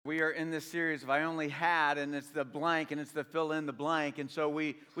We are in this series, If I Only Had, and it's the blank, and it's the fill in the blank. And so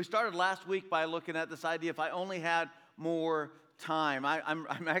we started last week by looking at this idea, if I only had more time. I'm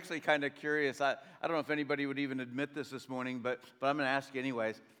actually kind of curious. I don't know if anybody would even admit this morning, but I'm going to ask you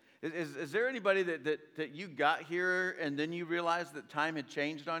anyways. Is there anybody that you got here and then you realized that time had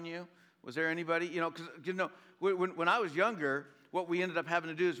changed on you? Was there anybody? Because when I was younger, what we ended up having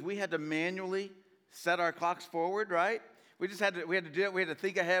to do is we had to manually set our clocks forward, right? We had to do it. We had to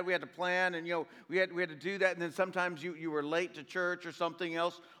think ahead. We had to plan, and we had to do that. And then sometimes you were late to church or something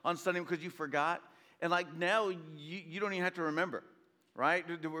else on Sunday because you forgot. And like now, you don't even have to remember, right?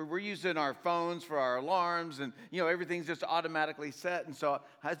 We're using our phones for our alarms, and everything's just automatically set. And so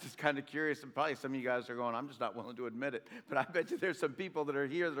I was just kind of curious, and probably some of you guys are going, I'm just not willing to admit it, but I bet you there's some people that are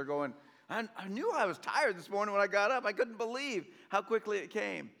here that are going, I knew I was tired this morning when I got up. I couldn't believe how quickly it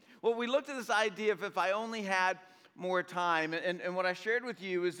came. Well, we looked at this idea of if I only had more time. And what I shared with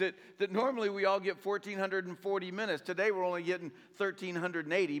you is that normally we all get 1,440 minutes. Today we're only getting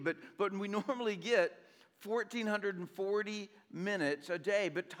 1,380, but we normally get 1,440 minutes a day.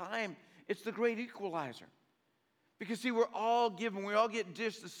 But time, it's the great equalizer. Because see, we all get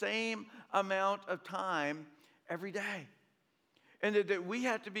just the same amount of time every day. And that we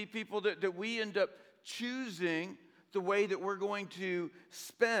have to be people that we end up choosing the way that we're going to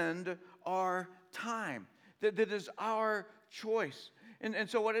spend our time. That is our choice. And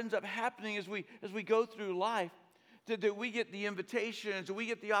so what ends up happening is as we go through life, that we get the invitations, we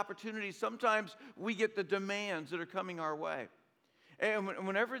get the opportunities. Sometimes we get the demands that are coming our way. And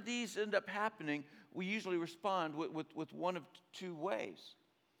whenever these end up happening, we usually respond with one of two ways.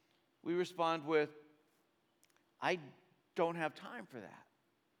 We respond with, I don't have time for that.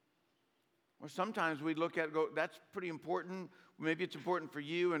 Or sometimes we look at it and go, that's pretty important. Maybe it's important for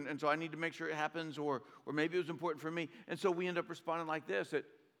you, and so I need to make sure it happens, or maybe it was important for me. And so we end up responding like this, that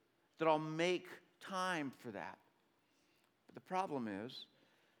I'll make time for that. But the problem is,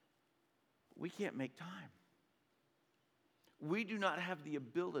 we can't make time. We do not have the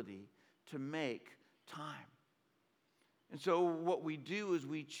ability to make time. And so what we do is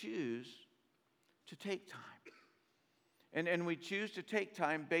we choose to take time. And we choose to take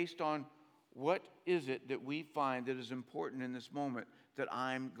time based on what is it that we find that is important in this moment that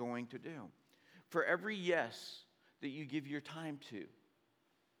I'm going to do? For every yes that you give your time to,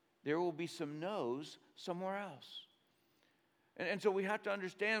 there will be some no's somewhere else. And so we have to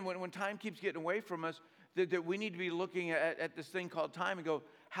understand when time keeps getting away from us, that we need to be looking at this thing called time and go,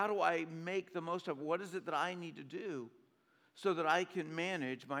 how do I make the most of it? What is it that I need to do so that I can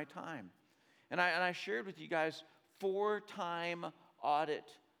manage my time? And I shared with you guys 4 time audit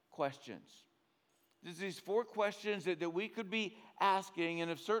questions. There's these 4 questions that we could be asking, and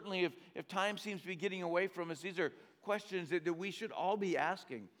if time seems to be getting away from us, these are questions that we should all be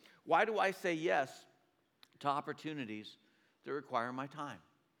asking. Why do I say yes to opportunities that require my time?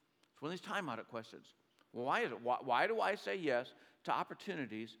 It's one of these time audit questions. Well, why is it? Why do I say yes to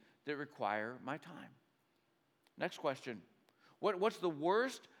opportunities that require my time? Next question. What's the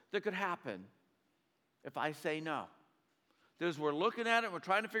worst that could happen if I say no? As we're looking at it, we're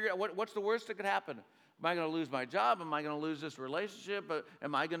trying to figure out what's the worst that could happen. Am I going to lose my job? Am I going to lose this relationship?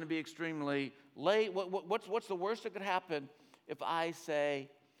 Am I going to be extremely late? What's the worst that could happen if I say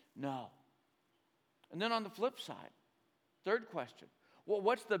no? And then on the flip side, third question. Well,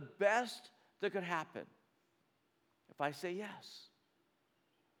 what's the best that could happen if I say yes?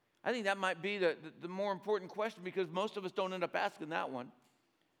 I think that might be the more important question, because most of us don't end up asking that one.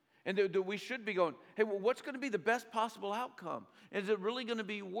 And that we should be going, hey, well, what's going to be the best possible outcome? Is it really going to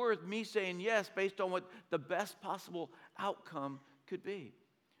be worth me saying yes based on what the best possible outcome could be?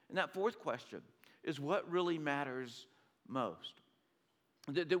 And that fourth question is, what really matters most?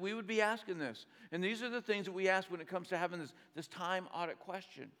 That we would be asking this. And these are the things that we ask when it comes to having this time audit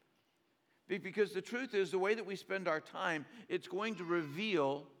question. Because the truth is, the way that we spend our time, it's going to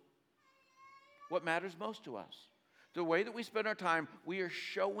reveal what matters most to us. The way that we spend our time, we are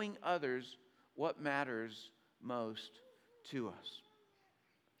showing others what matters most to us.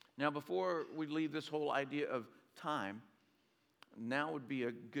 Now, before we leave this whole idea of time, now would be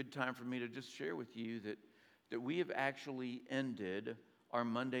a good time for me to just share with you that we have actually ended our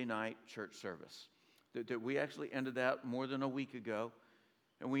Monday night church service. That we actually ended that more than a week ago.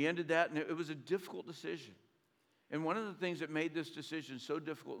 And we ended that, and it was a difficult decision. And one of the things that made this decision so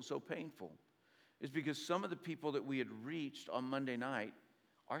difficult and so painful is because some of the people that we had reached on Monday night,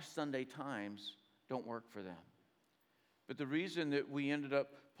 our Sunday times don't work for them. But the reason that we ended up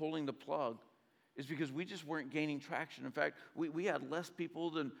pulling the plug is because we just weren't gaining traction. In fact, we had less people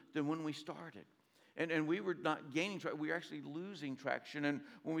than when we started. And we were not gaining traction, we were actually losing traction. And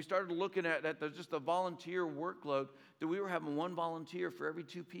when we started looking at just the volunteer workload, that we were having one volunteer for every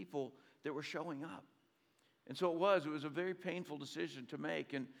 2 people that were showing up. And so it was a very painful decision to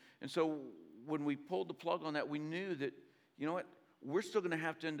make. And so when we pulled the plug on that, we knew that, you know what, we're still going to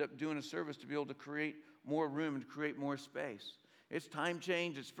have to end up doing a service to be able to create more room and to create more space. It's time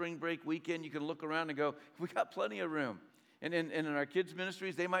change, it's spring break weekend. You can look around and go, we got plenty of room. And in our kids'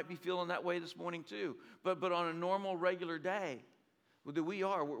 ministries, they might be feeling that way this morning too. But on a normal, regular day,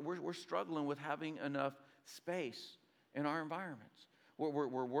 we're struggling with having enough space in our environments. We're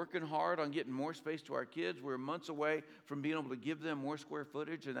working hard on getting more space to our kids. We're months away from being able to give them more square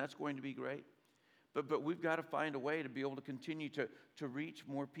footage, and that's going to be great. But we've got to find a way to be able to continue to reach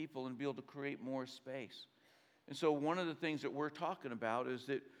more people and be able to create more space. And so one of the things that we're talking about is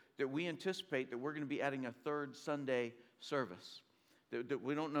that we anticipate that we're going to be adding a 3rd Sunday service. That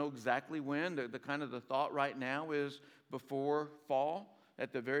we don't know exactly when. The kind of the thought right now is before fall,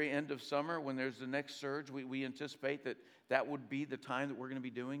 at the very end of summer, when there's the next surge, we anticipate that would be the time that we're going to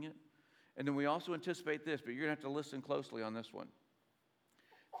be doing it. And then we also anticipate this, but you're going to have to listen closely on this one.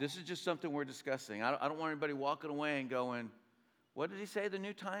 This is just something we're discussing. I don't want anybody walking away and going, what did he say the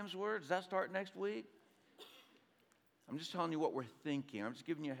new times were? Does that start next week? I'm just telling you what we're thinking. I'm just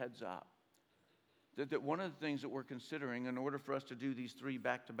giving you a heads up. That one of the things that we're considering in order for us to do these 3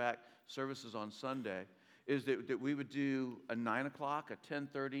 back-to-back services on Sunday is that we would do a 9 o'clock, a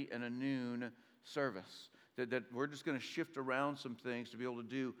 10:30, and a noon service. That we're just going to shift around some things to be able to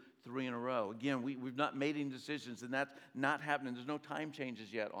do 3 in a row. Again, we've not made any decisions, and that's not happening. There's no time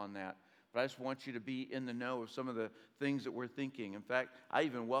changes yet on that. But I just want you to be in the know of some of the things that we're thinking. In fact, I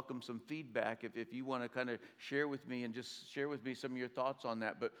even welcome some feedback if you want to kind of share with me and just share with me some of your thoughts on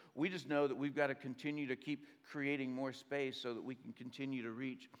that. But we just know that we've got to continue to keep creating more space so that we can continue to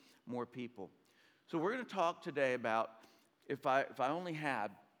reach more people. So we're going to talk today about if I only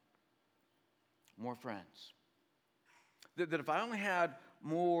had more friends. That if I only had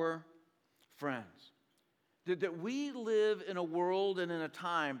more friends. That we live in a world and in a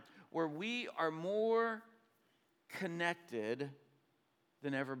time where we are more connected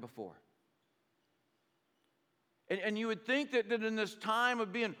than ever before. And you would think that in this time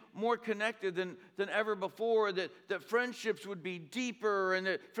of being more connected than ever before, that friendships would be deeper and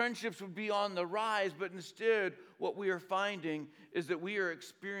that friendships would be on the rise. But instead, what we are finding is that we are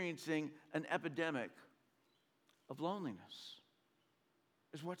experiencing an epidemic of loneliness.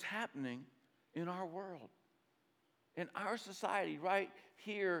 Is what's happening in our world, in our society, right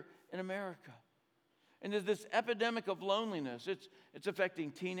here in America. And there's this epidemic of loneliness. It's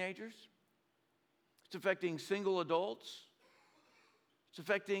affecting teenagers. It's affecting single adults. It's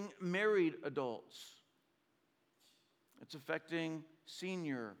affecting married adults. It's affecting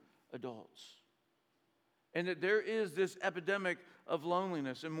senior adults. And that there is this epidemic of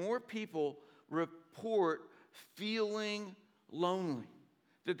loneliness. And more people report feeling lonely.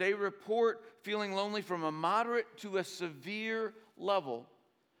 That they report feeling lonely from a moderate to a severe level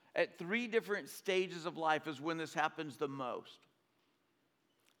at 3 different stages of life is when this happens the most.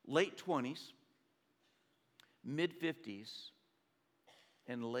 Late 20s, mid-50s,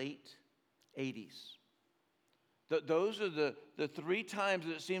 and late 80s. Those are the 3 times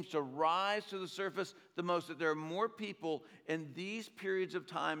that it seems to rise to the surface the most, that there are more people in these periods of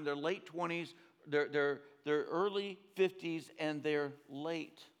time, their late 20s, their early 50s, and their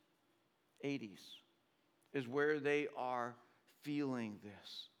late 80s is where they are feeling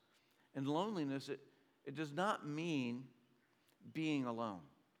this. And loneliness, it does not mean being alone.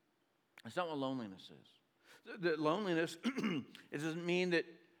 That's not what loneliness is. The loneliness, it doesn't mean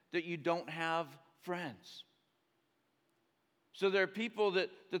that you don't have friends. So there are people that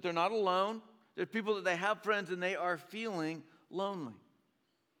they're not alone. There are people that they have friends and they are feeling lonely.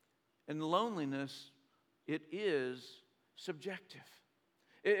 And loneliness, it is subjective.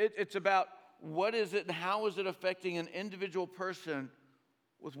 It's about what is it and how is it affecting an individual person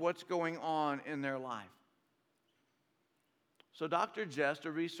with what's going on in their life. So Dr. Jest,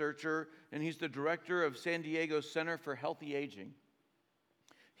 a researcher, and he's the director of San Diego Center for Healthy Aging,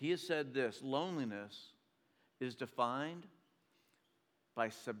 he has said this: loneliness is defined by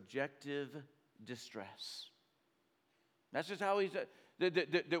subjective distress. That's just how he said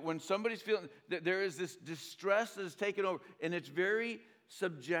that when somebody's feeling that there is this distress that is taken over, and it's very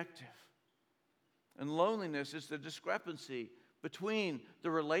subjective. And loneliness is the discrepancy between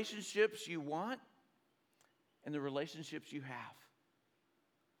the relationships you want and the relationships you have.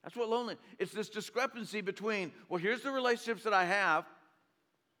 That's what loneliness is. It's this discrepancy between, well, here's the relationships that I have,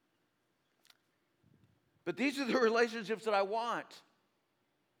 but these are the relationships that I want.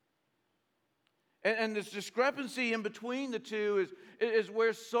 And this discrepancy in between the two is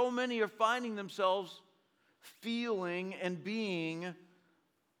where so many are finding themselves feeling and being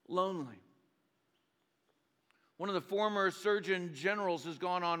lonely. One of the former Surgeon Generals has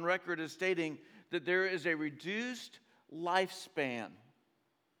gone on record as stating that there is a reduced lifespan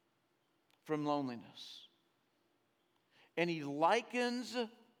from loneliness. And he likens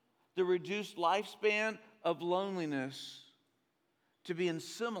the reduced lifespan of loneliness to being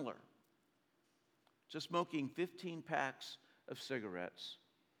similar to smoking 15 packs of cigarettes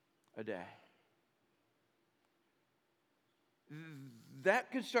a day.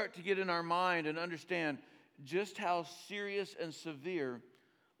 That can start to get in our mind and understand just how serious and severe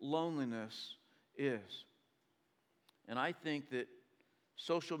loneliness is. And I think that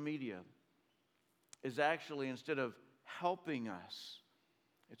social media is actually, instead of helping us,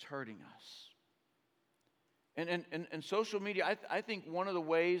 it's hurting us. And social media, I think one of the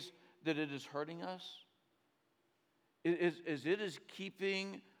ways that it is hurting us is it is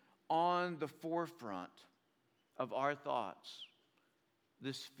keeping on the forefront of our thoughts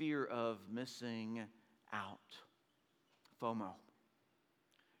this fear of missing out, FOMO.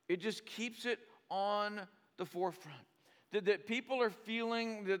 It just keeps it on the forefront. That people are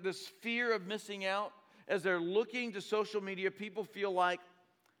feeling this fear of missing out as they're looking to social media. People feel like,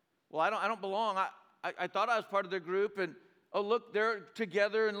 well, I don't belong. I thought I was part of their group, and oh, look, they're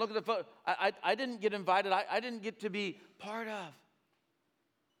together, and look at the photo. I didn't get invited. I didn't get to be part of.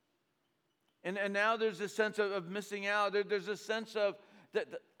 And now there's this sense of missing out. There's a sense of that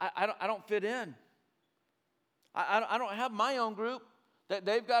I don't fit in. I don't have my own group. That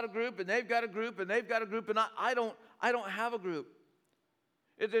they've got a group, and they've got a group, and they've got a group, and I don't have a group.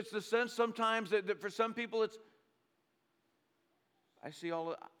 It's the sense sometimes that for some people it's, I see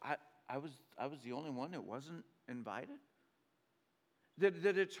all. I was the only one that wasn't invited.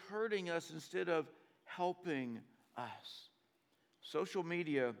 That it's hurting us instead of helping us. Social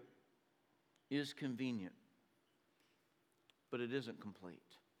media is convenient, but it isn't complete.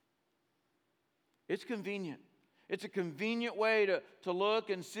 It's convenient. It's a convenient way to look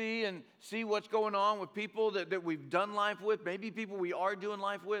and see what's going on with people that we've done life with, maybe people we are doing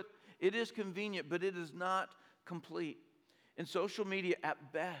life with. It is convenient, but it is not complete. And social media,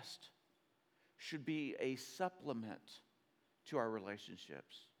 at best, should be a supplement to our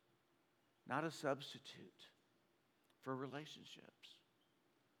relationships, not a substitute for relationships.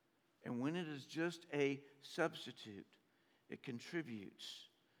 And when it is just a substitute, it contributes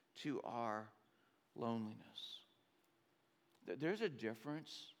to our loneliness. There's a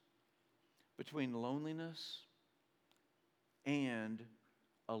difference between loneliness and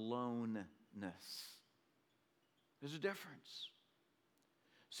aloneness. There's a difference.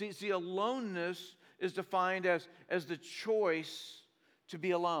 See, aloneness is defined as the choice to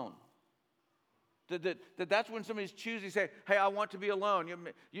be alone. That's when somebody's choosing, say, hey, I want to be alone.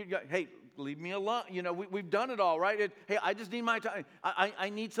 Hey, leave me alone. We've done it all, right? Hey, I just need my time. I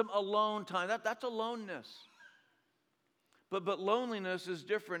need some alone time. That's aloneness. But loneliness is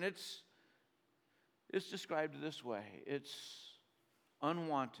different. It's described this way. It's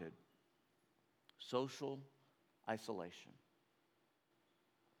unwanted social isolation.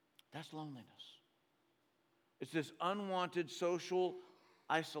 That's loneliness. It's this unwanted social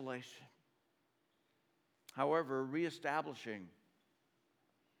isolation. However, reestablishing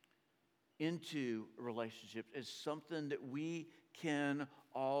into relationships is something that we can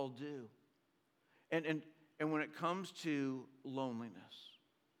all do. And when it comes to loneliness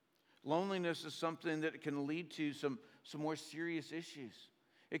is something that can lead to some more serious issues.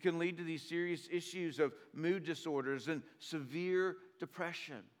 It can lead to these serious issues of mood disorders and severe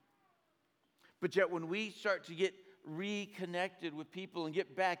depression. But yet when we start to get reconnected with people and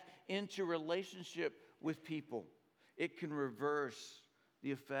get back into relationship with people, it can reverse the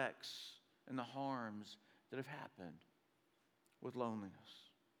effects and the harms that have happened with loneliness.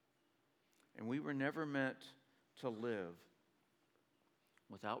 And we were never meant to live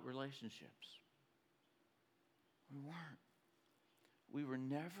without relationships. We weren't. We were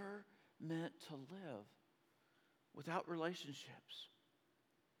never meant to live without relationships.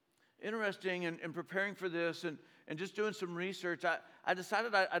 Interesting, in preparing for this and just doing some research, I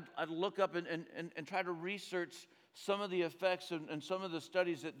decided I'd look up and try to research some of the effects and some of the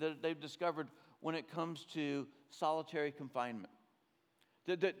studies that they've discovered when it comes to solitary confinement.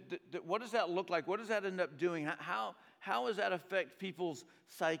 What does that look like? What does that end up doing? How does that affect people's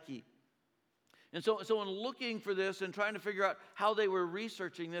psyche? And so in looking for this and trying to figure out how they were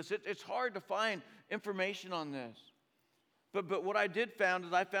researching this, it's hard to find information on this. But what I did found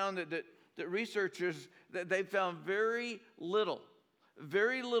is I found that researchers, that they found very little.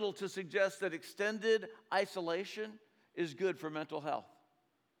 very little to suggest that extended isolation is good for mental health.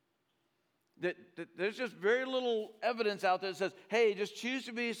 That there's just very little evidence out there that says, hey, just choose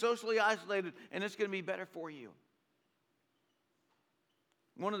to be socially isolated and it's going to be better for you.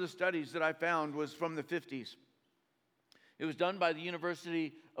 One of the studies that I found was from the 50s. It was done by the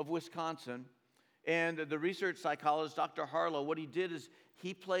University of Wisconsin. And the research psychologist, Dr. Harlow, what he did is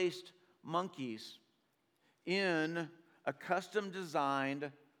he placed monkeys in a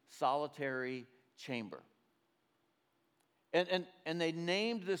custom-designed solitary chamber. And they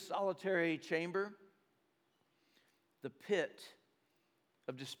named this solitary chamber the Pit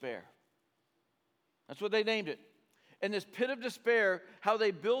of Despair. That's what they named it. And this Pit of Despair, how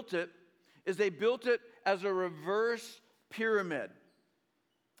they built it, is they built it as a reverse pyramid.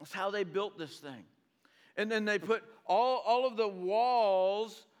 That's how they built this thing. And then they put all of the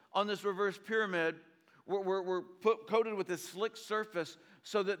walls on this reverse pyramid were coated with this slick surface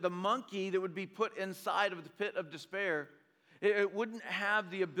so that the monkey that would be put inside of the Pit of Despair, it wouldn't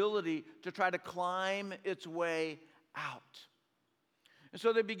have the ability to try to climb its way out. And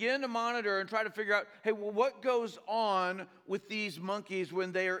so they began to monitor and try to figure out, hey, well, what goes on with these monkeys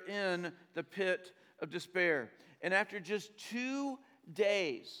when they are in the Pit of Despair? And after just 2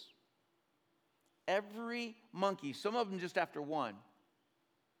 days, every monkey, some of them just after one,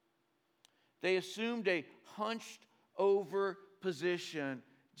 they assumed a hunched over position,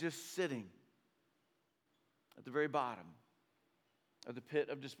 just sitting at the very bottom of the Pit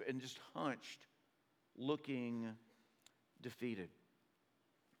of Despair and just hunched, looking defeated.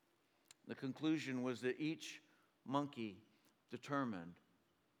 The conclusion was that each monkey determined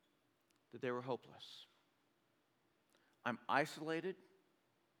that they were hopeless. I'm isolated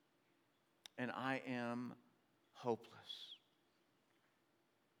and I am hopeless.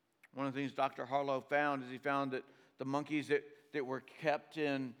 One of the things Dr. Harlow found is he found that the monkeys that were kept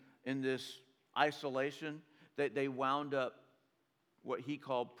in this isolation, that they wound up what he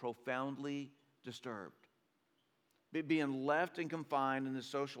called profoundly disturbed. Being left and confined in this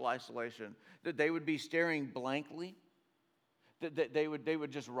social isolation, that they would be staring blankly, that they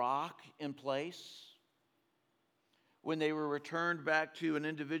would just rock in place. When they were returned back to an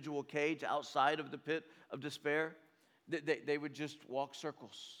individual cage outside of the Pit of Despair, they would just walk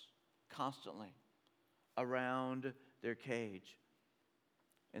circles constantly around their cage.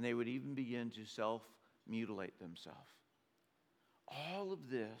 And they would even begin to self-mutilate themselves. All of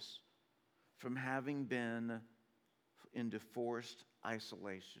this from having been into forced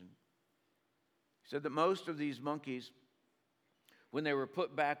isolation. He said that most of these monkeys, when they were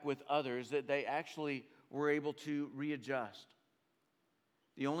put back with others, that they actually were able to readjust.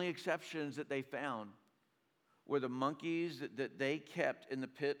 The only exceptions that they found were the monkeys that they kept in the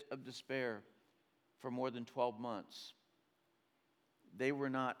Pit of Despair for more than 12 months. They were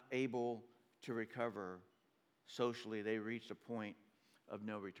not able to recover socially. They reached a point of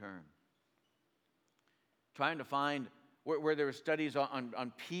no return. Trying to find where there were studies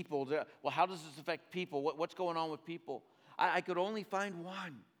on people. Well, how does this affect people? What's going on with people? I could only find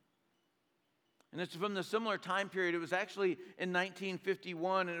one. And it's from the similar time period. It was actually in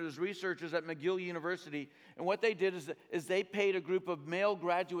 1951, and it was researchers at McGill University. And what they did is they paid a group of male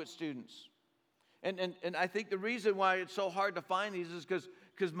graduate students. And I think the reason why it's so hard to find these is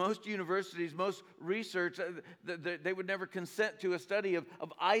because most universities, most research, they would never consent to a study of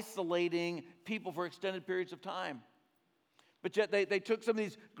isolating people for extended periods of time. But yet they took some of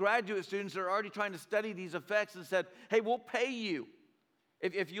these graduate students that are already trying to study these effects and said, hey, we'll pay you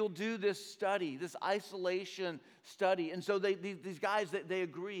if you'll do this study, this isolation study. And so these guys, they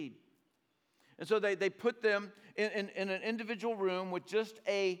agreed. And so they put them in an individual room with just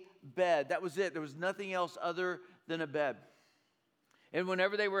a bed. That was it. There was nothing else other than a bed. And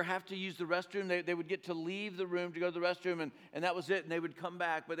whenever they have to use the restroom, they would get to leave the room to go to the restroom, and that was it. And they would come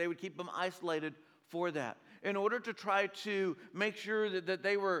back, but they would keep them isolated for that, in order to try to make sure that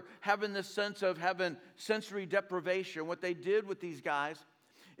they were having this sense of having sensory deprivation. What they did with these guys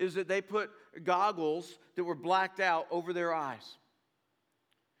is that they put goggles that were blacked out over their eyes.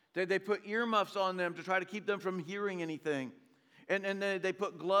 They put earmuffs on them to try to keep them from hearing anything. And then they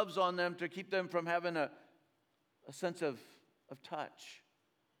put gloves on them to keep them from having a sense of touch.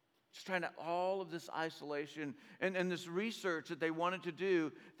 Just trying to, all of this isolation and this research that they wanted to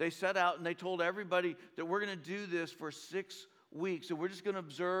do, they set out and they told everybody that we're going to do this for 6 weeks. So we're just going to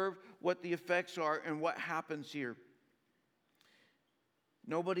observe what the effects are and what happens here.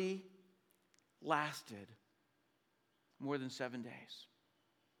 Nobody lasted more than 7 days.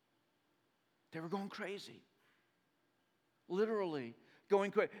 They were going crazy. Literally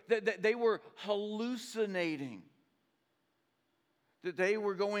going crazy. They were hallucinating. that they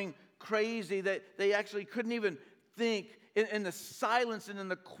were going crazy, that they actually couldn't even think in the silence and in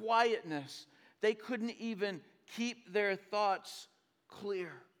the quietness. They couldn't even keep their thoughts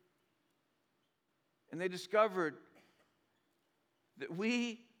clear. And they discovered that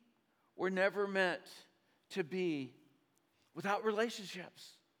we were never meant to be without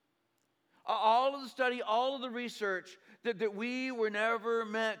relationships. All of the study, all of the research, that we were never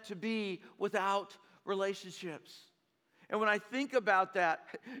meant to be without relationships. And when I think about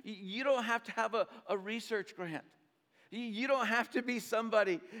that, you don't have to have a research grant. You don't have to be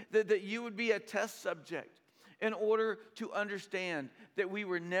somebody that you would be a test subject in order to understand that we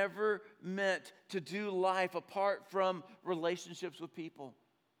were never meant to do life apart from relationships with people.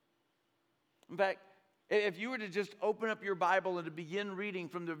 In fact, if you were to just open up your Bible and to begin reading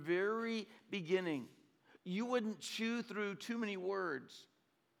from the very beginning, you wouldn't chew through too many words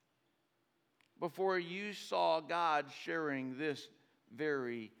before you saw God sharing this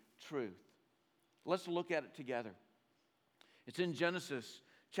very truth. Let's look at it together. It's in Genesis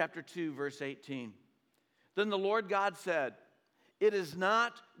chapter 2, verse 18. Then the Lord God said, "It is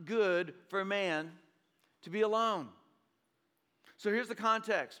not good for man to be alone." So here's the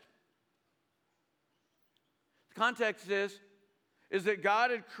context. The context is that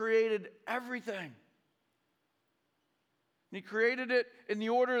God had created everything. And He created it in the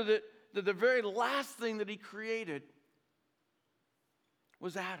order that the very last thing that He created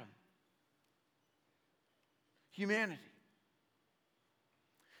was Adam. Humanity.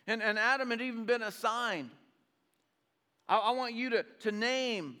 And Adam had even been assigned. I want you to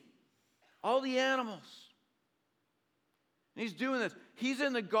name all the animals. And he's doing this. He's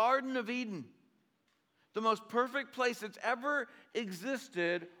in the Garden of Eden, the most perfect place that's ever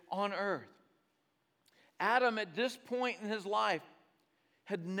existed on earth. Adam, at this point in his life,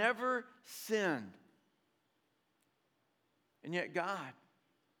 had never sinned. And yet God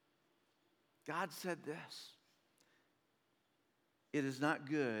said this: "It is not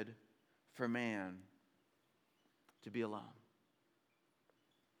good for man to be alone."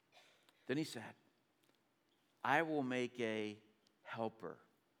 Then He said, "I will make a helper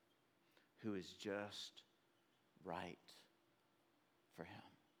who is just right for him."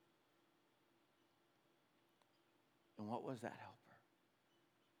 And what was that helper?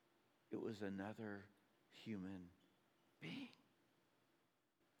 It was another human being.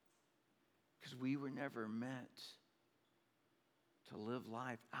 Because we were never meant to live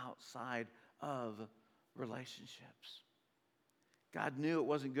life outside of relationships. God knew it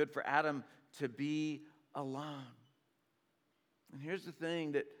wasn't good for Adam to be alone. And here's the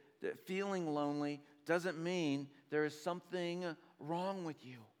thing, that feeling lonely doesn't mean there is something wrong with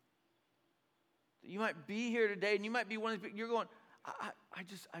you. You might be here today and you might be one of these people, you're going,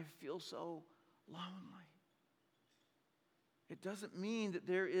 I feel so lonely. It doesn't mean that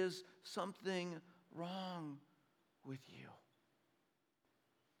there is something wrong with you.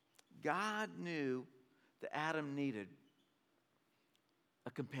 God knew that Adam needed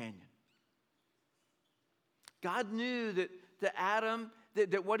a companion. God knew that Adam,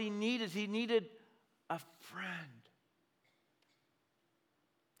 that what he needed a friend.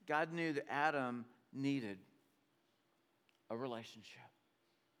 God knew that Adam needed a relationship.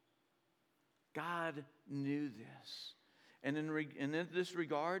 God knew this. And in this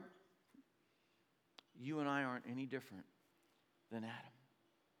regard, you and I aren't any different than Adam.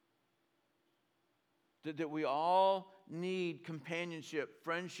 That we all need companionship,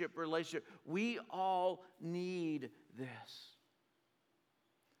 friendship, relationship. We all need this.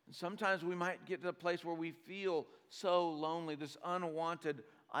 And sometimes we might get to a place where we feel so lonely, this unwanted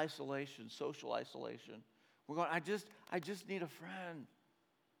isolation, social isolation. We're going, I just need a friend.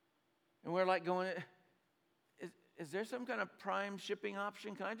 And we're like going, is there some kind of prime shipping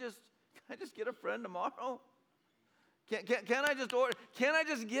option? Can I just get a friend tomorrow? Can I just order? Can I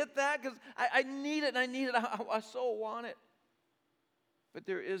just get that? Because I need it and I need it. I so want it. But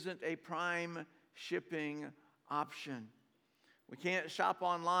there isn't a prime shipping option. We can't shop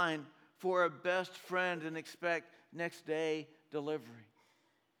online for a best friend and expect next day delivery.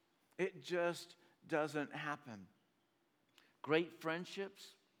 It just doesn't happen. Great friendships,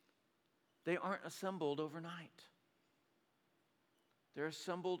 they aren't assembled overnight. They're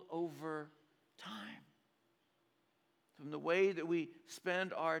assembled over time. From the way that we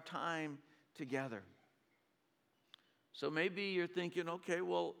spend our time together. So maybe you're thinking, okay,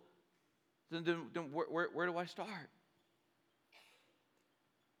 well, then where do I start?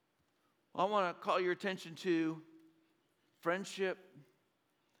 Well, I want to call your attention to friendship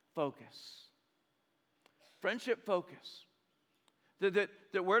focus. Friendship focus. That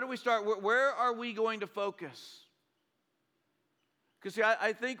where do we start? Where are we going to focus? Because see,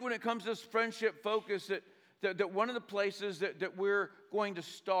 I think when it comes to this friendship focus, that one of the places that we're going to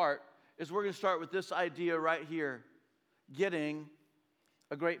start is we're going to start with this idea right here, getting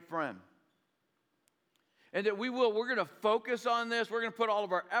a great friend. And that we're going to focus on this. We're going to put all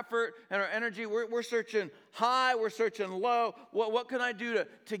of our effort and our energy. We're searching high. We're searching low. What can I do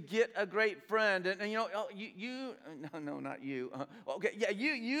to get a great friend? And you know, no, not you. Okay, yeah,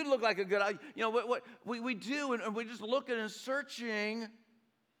 you look like a good, you know, what we do, and we just looking and searching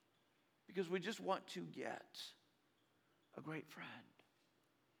because we just want to get a great friend.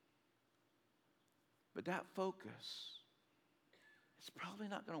 But that focus, it's probably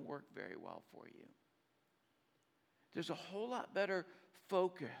not going to work very well for you. There's a whole lot better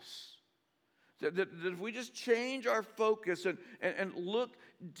focus. That if we just change our focus and look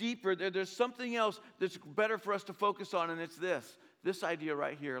deeper, there's something else that's better for us to focus on, and it's this idea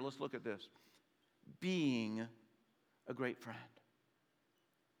right here. Let's look at this. Being a great friend.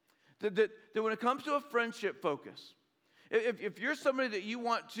 That when it comes to a friendship focus, if you're somebody that you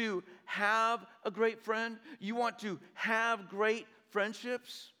want to have a great friend, you want to have great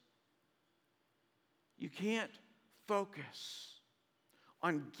friendships, you can't focus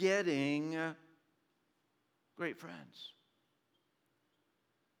on getting great friends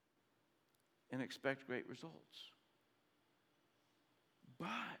and expect great results. But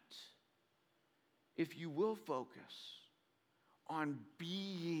if you will focus on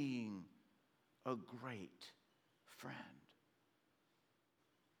being a great friend,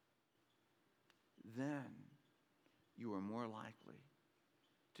 then you are more likely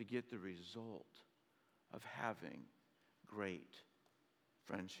to get the result of having great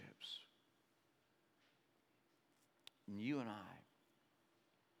friendships. And you and I,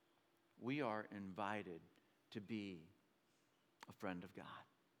 we are invited to be a friend of God.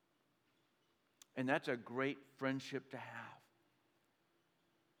 And that's a great friendship to have.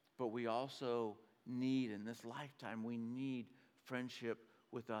 But we also need, in this lifetime, we need friendship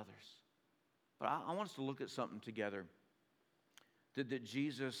with others. But I want us to look at something together that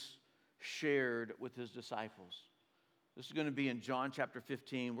Jesus shared with his disciples. This is going to be in John chapter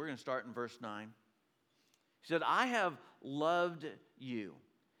 15. We're going to start in verse 9. He said, I have loved you,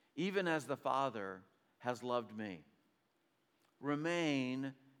 even as the Father has loved me.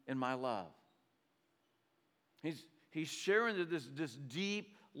 Remain in my love. He's sharing this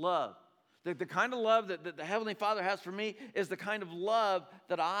deep love. The kind of love that the Heavenly Father has for me is the kind of love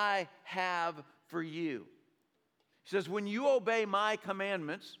that I have for you. He says, when you obey my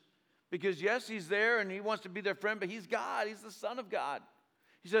commandments, because yes, he's there and he wants to be their friend, but he's God. He's the Son of God.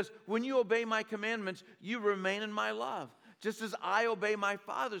 He says, when you obey my commandments, you remain in my love, just as I obey my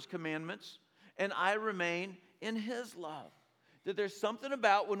Father's commandments and I remain in his love. That there's something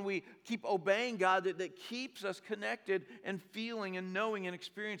about when we keep obeying God that keeps us connected and feeling and knowing and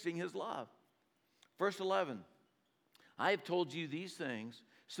experiencing his love. Verse 11, I have told you these things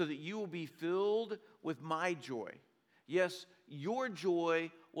so that you will be filled with my joy. Yes, your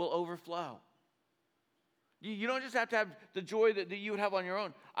joy will overflow. You don't just have to have the joy that you would have on your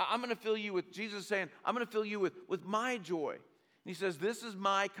own. I'm going to fill you with, Jesus is saying, I'm going to fill you with my joy. And he says, this is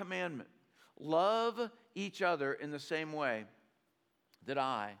my commandment. Love each other in the same way that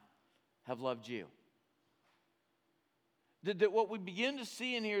I have loved you. That what we begin to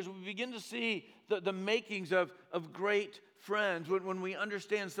see in here is we begin to see the makings of great friends when we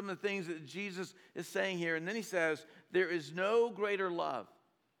understand some of the things that Jesus is saying here. And then he says, there is no greater love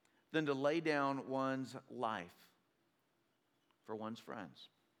than to lay down one's life for one's friends.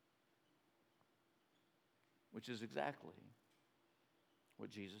 Which is exactly what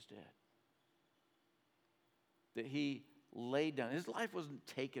Jesus did. That he laid down. His life wasn't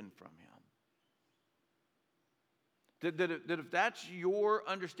taken from him. That if that's your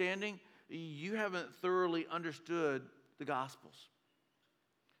understanding, you haven't thoroughly understood the Gospels.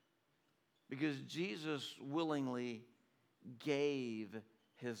 Because Jesus willingly gave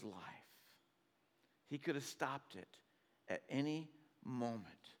his life. He could have stopped it at any moment.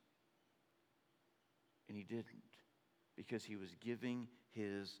 And he didn't. Because he was giving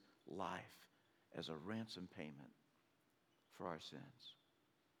his life as a ransom payment for our sins.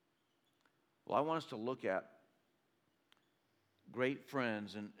 Well, I want us to look at great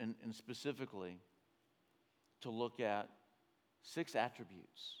friends and specifically to look at 6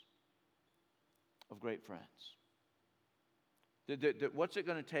 attributes of great friends. What's it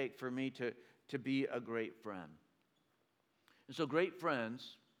going to take for me to be a great friend? And so great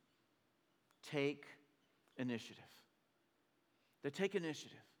friends take initiative. They take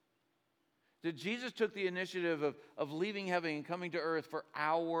initiative. That Jesus took the initiative of leaving heaven and coming to earth for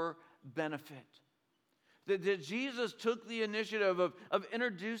our benefit. That Jesus took the initiative of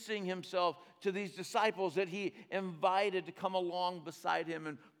introducing himself to these disciples that he invited to come along beside him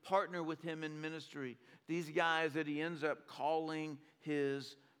and partner with him in ministry. These guys that he ends up calling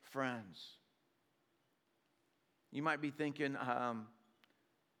his friends. You might be thinking,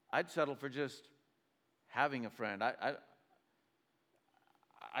 I'd settle for just having a friend. I'd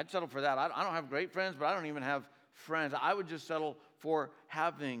settle for that. I don't have great friends, but I don't even have friends. I would just settle for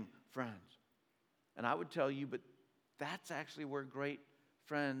having friends. And I would tell you, but that's actually where great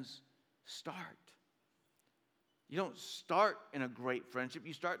friends start. You don't start in a great friendship,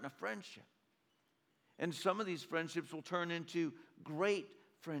 you start in a friendship. And some of these friendships will turn into great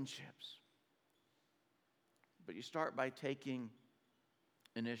friendships. But you start by taking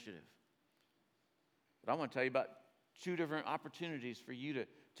initiative. But I want to tell you about 2 different opportunities for you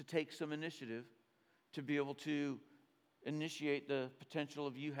to take some initiative to be able to initiate the potential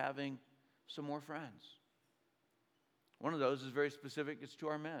of you having some more friends. One of those is very specific. It's to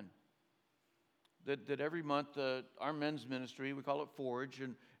our men. That every month, our men's ministry, we call it Forge,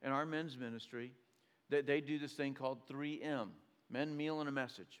 and our men's ministry, that they do this thing called 3M, Men, Meal, and a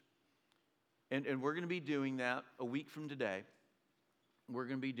Message. And we're going to be doing that a week from today. We're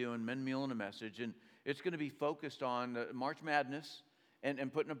going to be doing Men, Meal, and a Message, and it's going to be focused on March Madness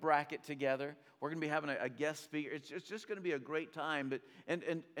and putting a bracket together. We're going to be having a guest speaker. It's just going to be a great time. But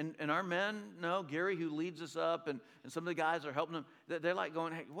and our men know, Gary, who leads us up, and some of the guys are helping them. They're like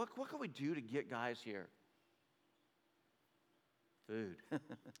going, hey, what can we do to get guys here? Food.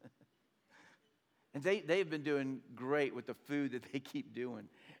 And they've been doing great with the food that they keep doing.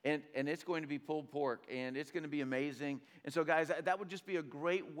 And it's going to be pulled pork, and it's going to be amazing. And so, guys, that would just be a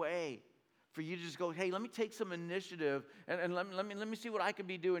great way for you to just go, hey, let me take some initiative, and let me see what I can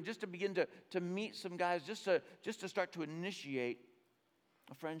be doing, just to begin to meet some guys, just to start to initiate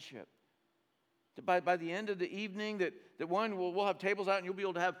a friendship. By the end of the evening, that one, we'll have tables out, and you'll be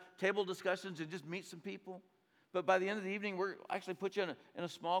able to have table discussions and just meet some people. But by the end of the evening, we'll actually put you in a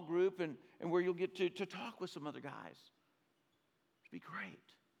small group, and where you'll get to talk with some other guys. It'd be great.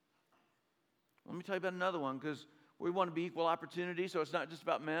 Let me tell you about another one, because we want to be equal opportunity, so it's not just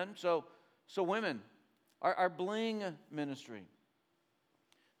about men. So women, our Bling ministry.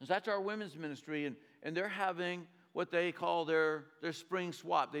 That's our women's ministry, and they're having what they call their spring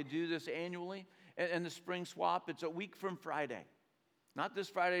swap. They do this annually, and the spring swap, it's a week from Friday. Not this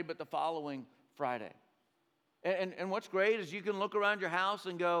Friday, but the following Friday. And what's great is you can look around your house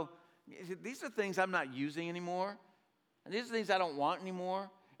and go, these are things I'm not using anymore, and these are things I don't want anymore.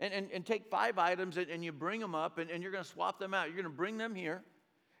 And take 5 items and you bring them up, and you're going to swap them out. You're going to bring them here.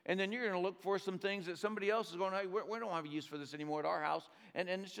 And then you're going to look for some things that somebody else is going, hey, we don't have a use for this anymore at our house. And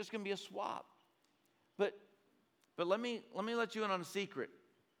it's just going to be a swap. But let me let you in on a secret.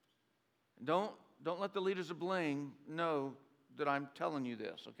 Don't let the leaders of Bling know that I'm telling you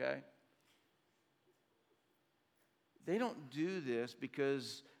this, okay? They don't do this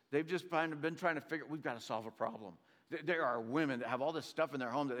because they've just been trying to figure, we've got to solve a problem. There are women that have all this stuff in their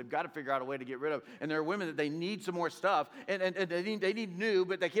home that they've got to figure out a way to get rid of. And there are women that they need some more stuff. And they need new,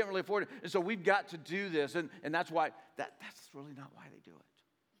 but they can't really afford it. And so we've got to do this. And that's why, that's really not why they do it.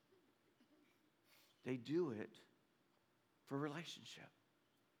 They do it for relationship.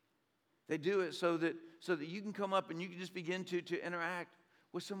 They do it so that you can come up and you can just begin to interact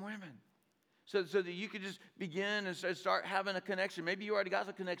with some women. So that you could just begin and start having a connection. Maybe you already got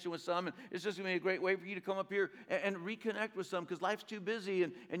a connection with some, and it's just going to be a great way for you to come up here and reconnect with some, because life's too busy,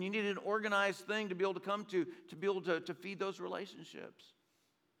 and you need an organized thing to be able to come to be able to feed those relationships.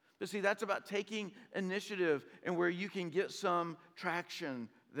 But see, that's about taking initiative and where you can get some traction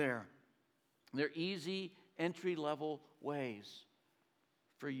there. They're easy, entry-level ways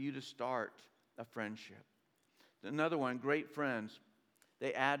for you to start a friendship. Another one, great friends,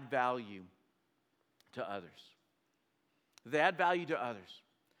 they add value to others. They add value to others.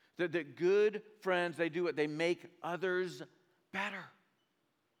 That good friends, they do it. They make others better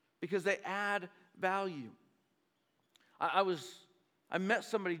because they add value. I met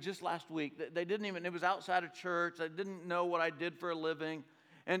somebody just last week. They didn't even, it was outside of church. They didn't know what I did for a living.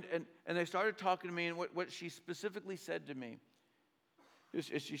 And they started talking to me, and what she specifically said to me is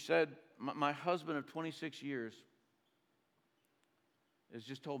she said, my husband of 26 years has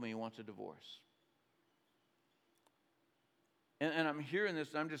just told me he wants a divorce. And I'm hearing this,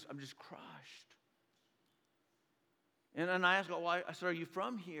 and I'm just crushed. And I asked her, well, I said, are you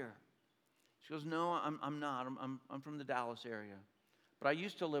from here? She goes, no, I'm not. I'm from the Dallas area. But I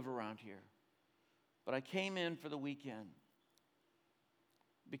used to live around here. But I came in for the weekend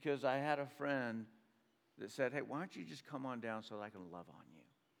because I had a friend that said, hey, why don't you just come on down so that I can love on you?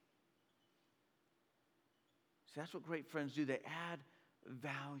 See, that's what great friends do. They add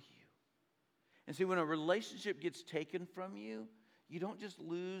value. And see, when a relationship gets taken from you, you don't just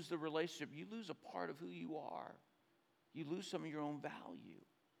lose the relationship, you lose a part of who you are. You lose some of your own value.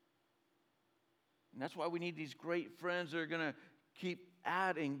 And that's why we need these great friends that are going to keep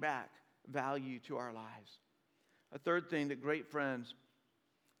adding back value to our lives. A third thing that great friends,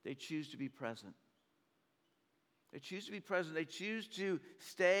 they choose to be present. They choose to be present. They choose to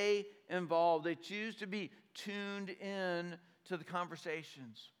stay involved. They choose to be tuned in to the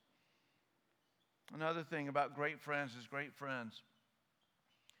conversations. Another thing about great friends is great friends,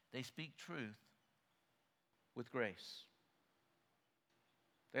 they speak truth with grace.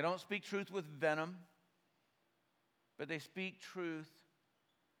 They don't speak truth with venom, but they speak truth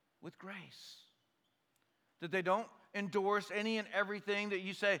with grace. That they don't endorse any and everything that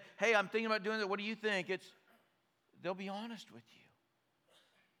you say, hey, I'm thinking about doing that. What do you think? They'll be honest with you,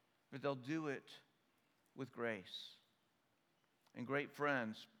 but they'll do it with grace. And great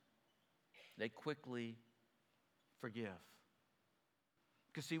friends, they quickly forgive.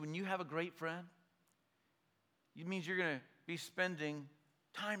 Because see, when you have a great friend, it means you're going to be spending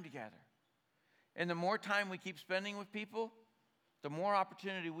time together. And the more time we keep spending with people, the more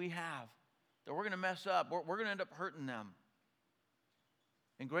opportunity we have that we're going to mess up. We're going to end up hurting them.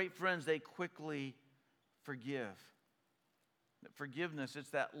 And great friends, they quickly forgive. Forgiveness, it's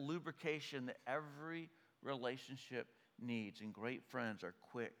that lubrication that every relationship needs. And great friends are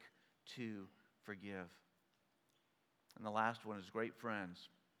quick to forgive. And the last one is great friends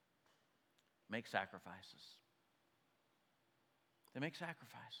make sacrifices. They make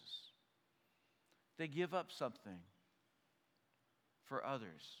sacrifices. They give up something for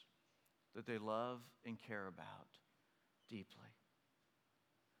others that they love and care about deeply.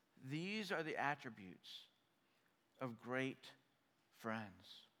 These are the attributes of great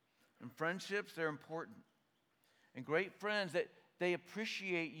friends. And friendships, they're important. And great friends, that they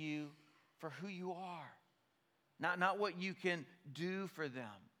appreciate you for who you are, not what you can do for them.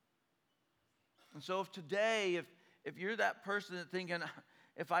 And so if today, if you're that person that's thinking,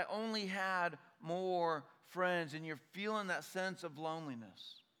 if I only had more friends, and you're feeling that sense of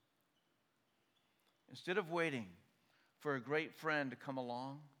loneliness, instead of waiting for a great friend to come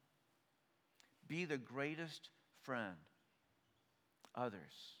along, be the greatest friend others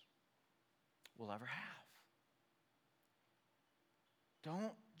will ever have.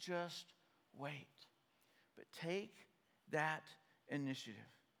 Don't just wait, but take that initiative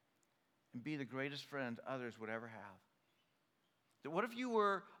and be the greatest friend others would ever have. What if you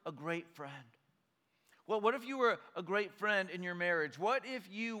were a great friend? Well, what if you were a great friend in your marriage? What if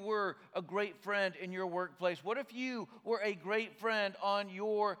you were a great friend in your workplace? What if you were a great friend on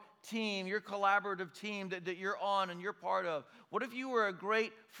your team, your collaborative team that you're on and you're part of? What if you were a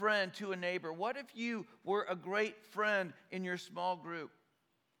great friend to a neighbor? What if you were a great friend in your small group?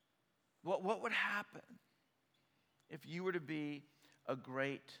 What would happen if you were to be a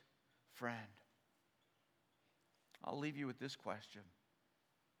great friend? I'll leave you with this question.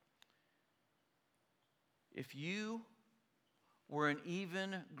 If you were an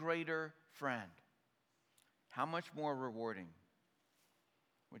even greater friend, how much more rewarding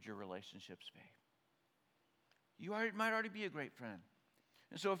would your relationships be? You might already be a great friend.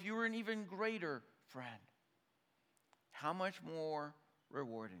 And so if you were an even greater friend, how much more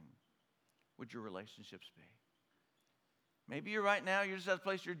rewarding would your relationships be? Maybe you're right now, you're just at a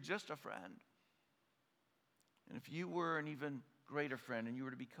place you're just a friend. And if you were an even greater friend and you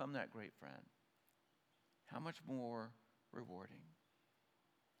were to become that great friend, how much more rewarding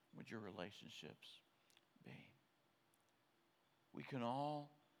would your relationships be? We can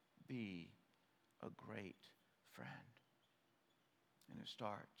all be a great friend. And it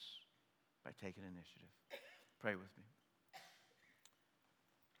starts by taking initiative. Pray with me.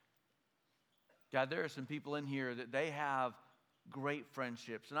 God, there are some people in here that they have great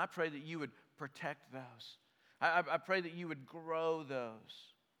friendships, and I pray that you would protect those. I pray that you would grow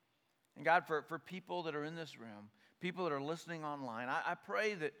those. And God, for people that are in this room, people that are listening online, I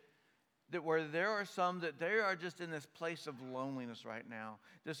pray that where there are some that they are just in this place of loneliness right now,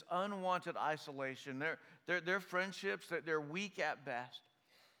 this unwanted isolation, their friendships, that they're weak at best.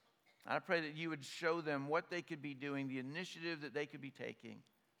 I pray that you would show them what they could be doing, the initiative that they could be taking.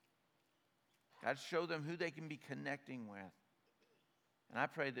 God, show them who they can be connecting with. And I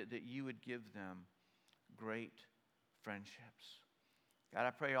pray that you would give them great friendships. God,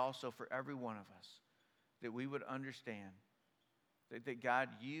 I pray also for every one of us that we would understand that God,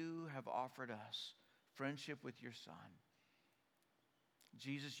 you have offered us friendship with your Son.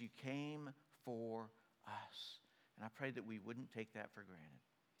 Jesus, you came for us. And I pray that we wouldn't take that for granted.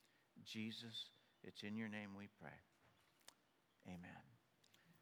 In Jesus' It's in your name we pray. Amen.